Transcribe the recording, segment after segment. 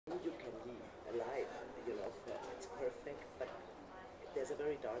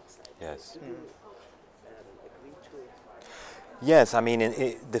very dark side. Yes. Do you agree to it? Yes, I mean,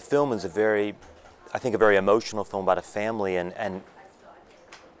 the film is I think, a very emotional film about a family, and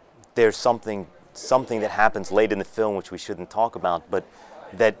there's something that happens late in the film which we shouldn't talk about, but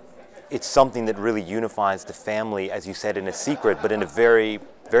that it's something that really unifies the family, as you said, in a secret, but in a very,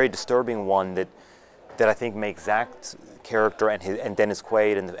 very disturbing one that I think makes Zac's character and Dennis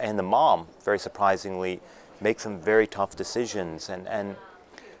Quaid and the mom, very surprisingly, make some very tough decisions. And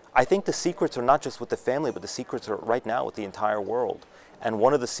I think the secrets are not just with the family, but the secrets are right now with the entire world. And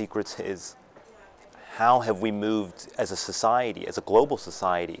one of the secrets is, how have we moved as a society, as a global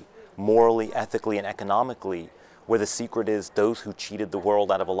society, morally, ethically, and economically, where the secret is those who cheated the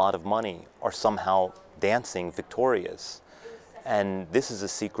world out of a lot of money are somehow dancing victorious. And this is a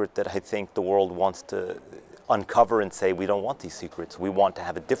secret that I think the world wants to uncover and say, we don't want these secrets. We want to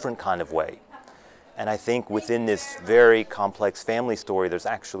have a different kind of way. And I think within this very complex family story, there's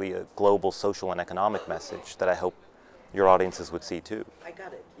actually a global social and economic message that I hope your audiences would see too. I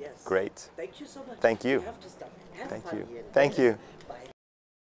got it, yes. Great. Thank you so much. Thank you. We have to stop. Have Thank fun you. here. Thank you.